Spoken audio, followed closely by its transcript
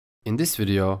In this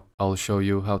video, I'll show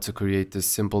you how to create this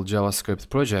simple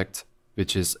JavaScript project,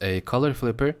 which is a color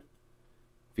flipper.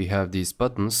 We have these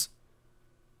buttons.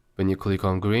 When you click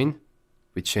on green,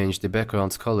 we change the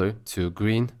background color to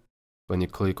green. When you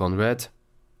click on red,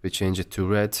 we change it to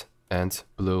red and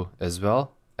blue as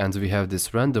well. And we have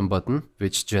this random button,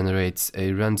 which generates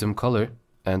a random color.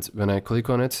 And when I click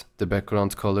on it, the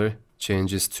background color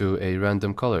changes to a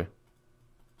random color.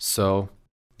 So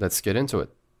let's get into it.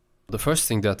 The first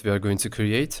thing that we are going to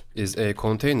create is a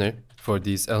container for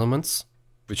these elements,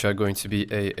 which are going to be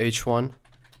a h1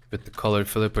 with the color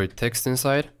flipper text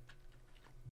inside.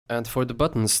 And for the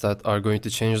buttons that are going to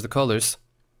change the colors,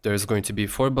 there's going to be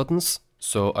 4 buttons,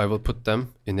 so I will put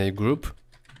them in a group.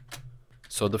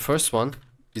 So the first one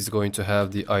is going to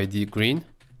have the ID green,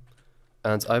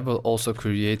 and I will also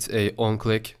create a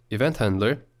onClick event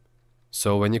handler.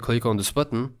 So when you click on this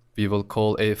button, we will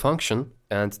call a function,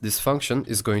 and this function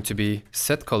is going to be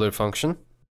setColor function.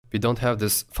 We don't have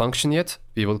this function yet.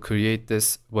 We will create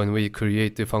this when we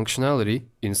create the functionality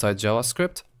inside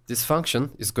JavaScript. This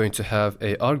function is going to have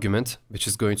an argument, which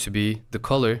is going to be the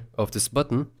color of this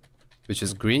button, which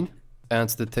is green, and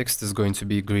the text is going to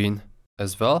be green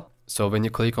as well. So when you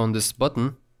click on this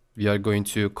button, we are going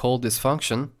to call this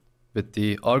function with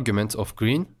the argument of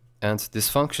green, and this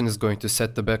function is going to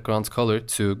set the background color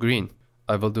to green.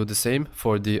 I will do the same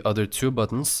for the other 2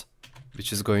 buttons,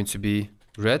 which is going to be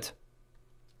red.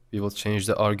 We will change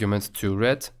the argument to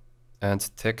red and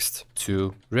text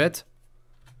to red,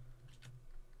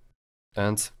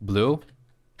 and blue.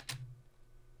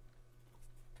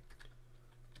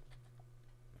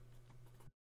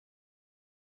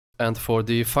 And for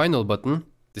the final button,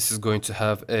 this is going to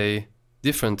have a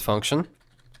different function.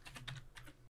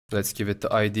 Let's give it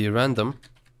the ID random.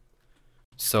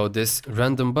 So this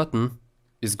random button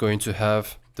is going to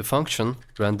have the function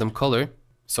random color.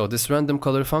 So this random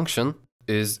color function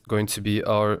is going to be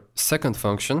our second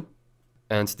function,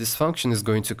 and this function is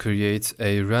going to create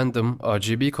a random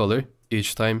RGB color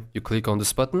each time you click on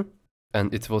this button,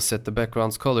 and it will set the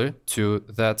background color to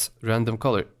that random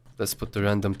color. Let's put the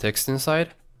random text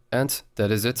inside, and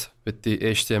that is it with the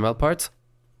HTML part.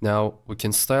 Now we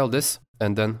can style this,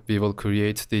 and then we will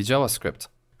create the JavaScript.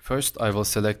 First, I will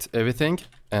select everything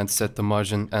and set the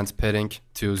margin and padding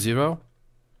to 0.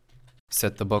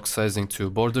 Set the box sizing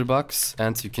to border box,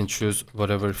 and you can choose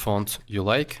whatever font you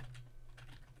like.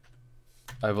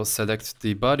 I will select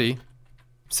the body,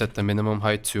 set the minimum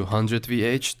height to 100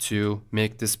 VH to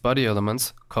make this body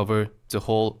element cover the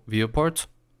whole viewport.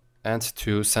 And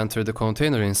to center the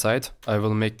container inside, I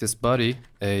will make this body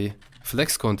a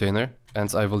flex container,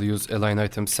 and I will use align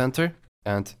item center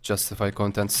and justify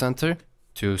content center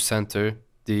to center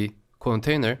the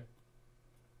container.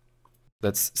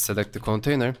 Let's select the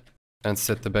container and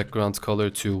set the background color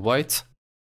to white.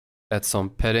 Add some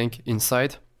padding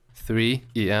inside, 3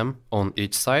 EM on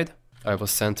each side. I will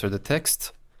center the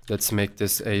text. Let's make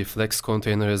this a flex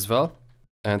container as well,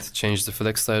 and change the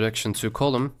flex direction to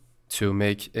column to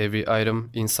make every item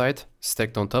inside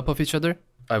stacked on top of each other.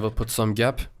 I will put some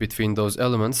gap between those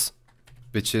elements,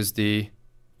 which is the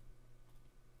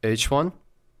H1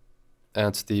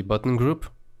 and the button group.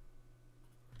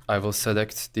 I will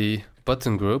select the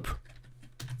button group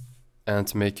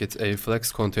and make it a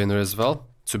flex container as well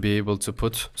to be able to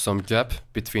put some gap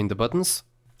between the buttons.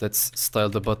 Let's style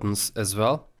the buttons as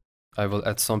well. I will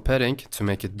add some padding to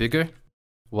make it bigger,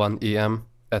 1 EM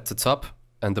at the top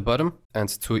and the bottom, and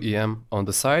 2 EM on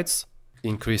the sides.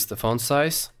 Increase the font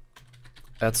size,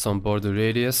 add some border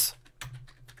radius.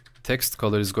 Text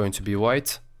color is going to be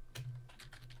white.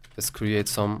 Let's create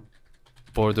some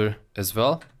border as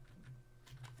well.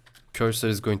 Cursor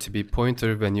is going to be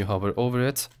pointer when you hover over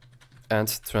it, and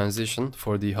transition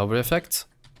for the hover effect.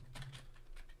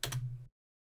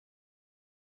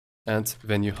 And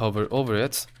when you hover over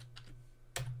it,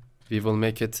 we will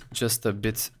make it just a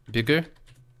bit bigger.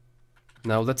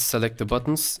 Now let's select the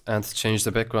buttons and change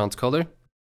the background color.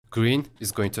 Green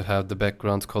is going to have the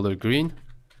background color green.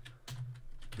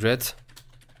 Red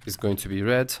is going to be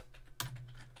red.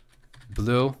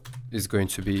 Blue is going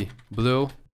to be blue.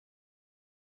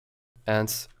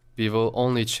 And we will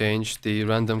only change the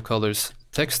random color's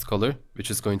text color,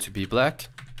 which is going to be black.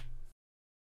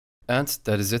 And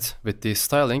that is it with the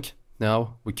styling.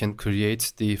 Now we can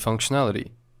create the functionality.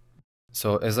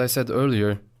 So as I said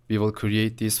earlier, we will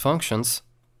create these functions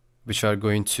which are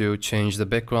going to change the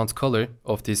background color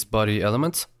of this body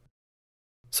element.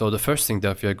 So the first thing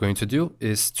that we are going to do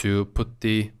is to put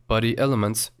the body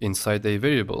element inside a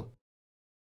variable.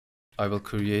 I will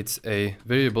create a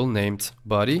variable named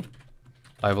body.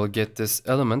 I will get this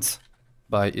element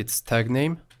by its tag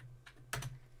name.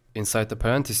 Inside the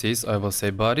parentheses, I will say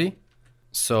body.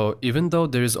 So even though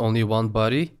there is only one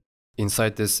body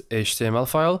inside this HTML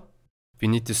file, we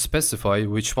need to specify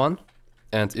which one.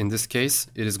 And in this case,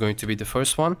 it is going to be the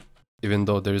first one, even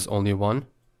though there is only one.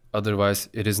 Otherwise,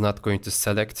 it is not going to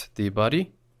select the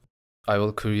body. I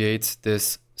will create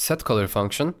this setColor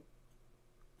function.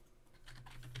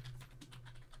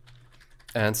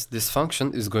 And this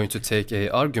function is going to take an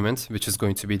argument, which is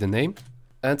going to be the name.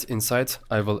 And inside,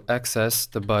 I will access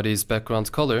the body's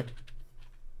background color.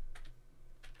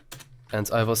 And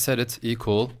I will set it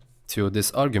equal to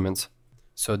this argument.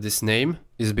 So this name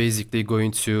is basically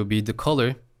going to be the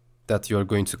color that you're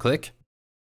going to click.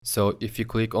 So if you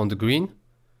click on the green,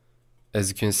 as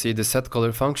you can see, the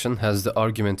setColor function has the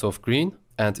argument of green.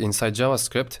 And inside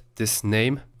JavaScript, this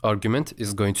name argument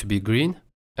is going to be green.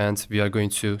 And we are going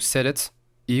to set it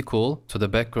equal to the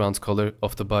background color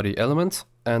of the body element.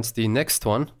 And the next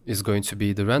one is going to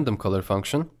be the random color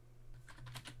function.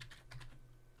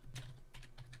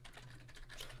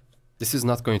 This is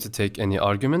not going to take any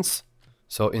arguments.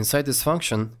 So inside this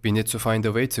function, we need to find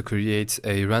a way to create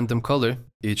a random color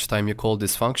each time you call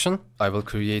this function. I will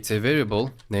create a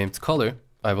variable named color.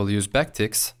 I will use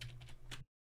backticks.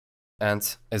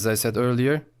 And as I said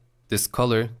earlier, this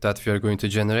color that we are going to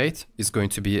generate is going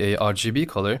to be a RGB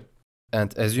color.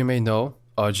 And as you may know,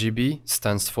 RGB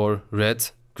stands for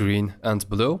red, green, and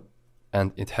blue.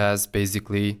 And it has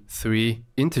basically 3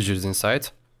 integers inside.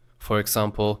 For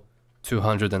example,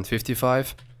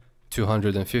 255,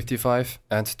 255,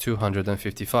 and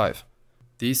 255.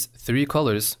 These 3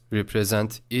 colors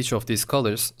represent each of these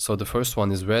colors. So the first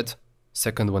one is red,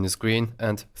 second one is green,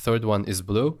 and third one is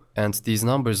blue. And these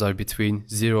numbers are between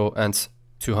 0 and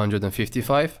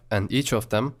 255, and each of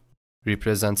them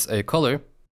represents a color.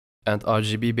 And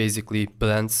RGB basically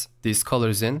blends these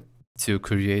colors in to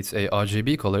create a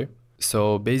RGB color.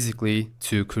 So basically,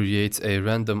 to create a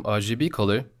random RGB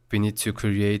color, we need to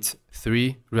create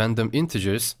 3 random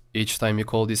integers each time you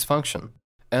call this function.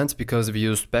 And because we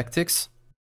used backticks,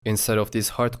 instead of these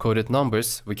hard-coded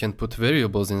numbers, we can put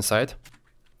variables inside.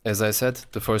 As I said,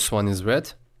 the first one is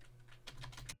red,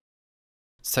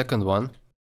 second one,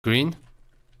 green,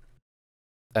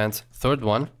 and third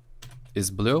one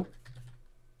is blue.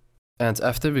 And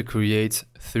after we create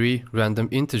 3 random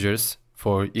integers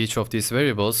for each of these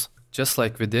variables, just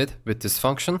like we did with this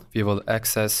function, we will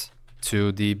access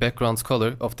to the background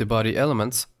color of the body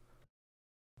element,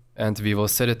 and we will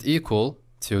set it equal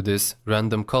to this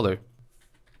random color.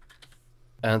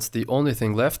 And the only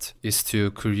thing left is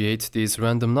to create these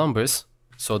random numbers.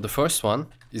 So the first one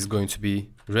is going to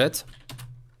be red.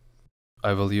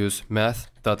 I will use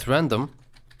math.random,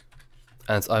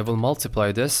 and I will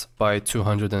multiply this by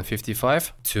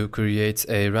 255 to create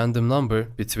a random number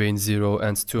between 0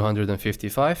 and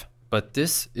 255. But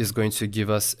this is going to give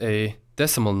us a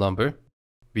decimal number.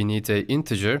 We need an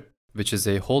integer, which is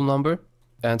a whole number.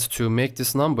 And to make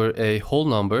this number a whole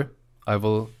number, I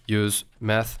will use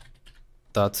math.round.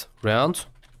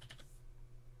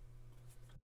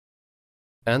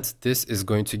 And this is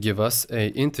going to give us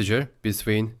an integer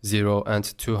between 0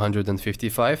 and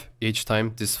 255 each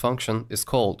time this function is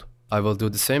called. I will do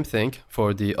the same thing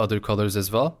for the other colors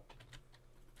as well.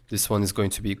 This one is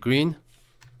going to be green.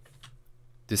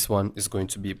 This one is going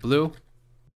to be blue.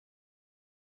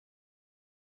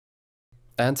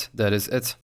 And that is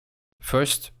it.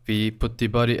 First, we put the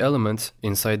body element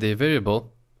inside a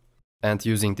variable. And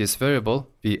using this variable,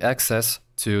 we access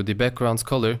to the background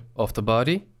color of the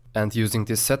body. And using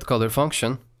this setColor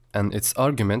function and its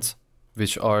arguments,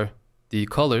 which are the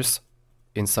colors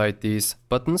inside these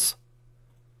buttons.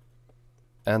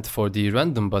 And for the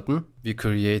random button, we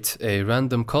create a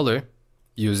random color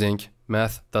using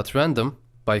math.random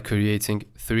by creating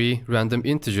 3 random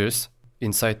integers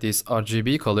inside this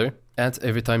RGB color. And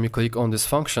every time you click on this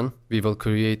function, we will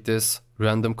create this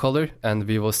random color and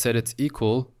we will set it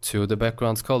equal to the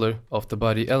background color of the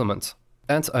body element.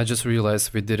 And I just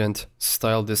realized we didn't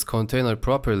style this container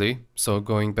properly, so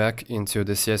going back into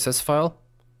the CSS file,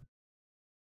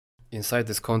 inside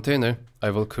this container,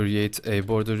 I will create a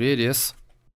border radius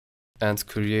and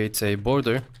create a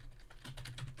border,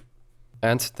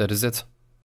 and that is it.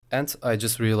 And I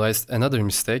just realized another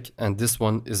mistake, and this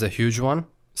one is a huge one,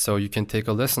 so you can take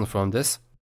a lesson from this.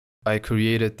 I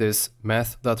created this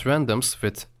math.randoms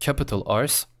with capital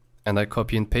R's, and I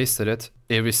copy and pasted it.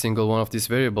 Every single one of these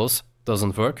variables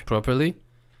doesn't work properly.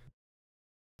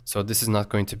 So this is not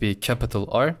going to be capital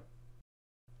R.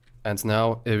 And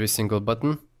now every single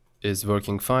button is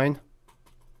working fine.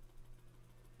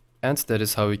 And that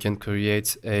is how we can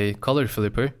create a color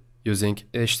flipper using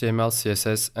HTML,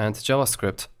 CSS, and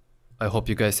JavaScript. I hope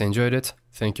you guys enjoyed it.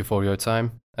 Thank you for your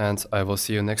time. and I will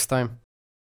see you next time.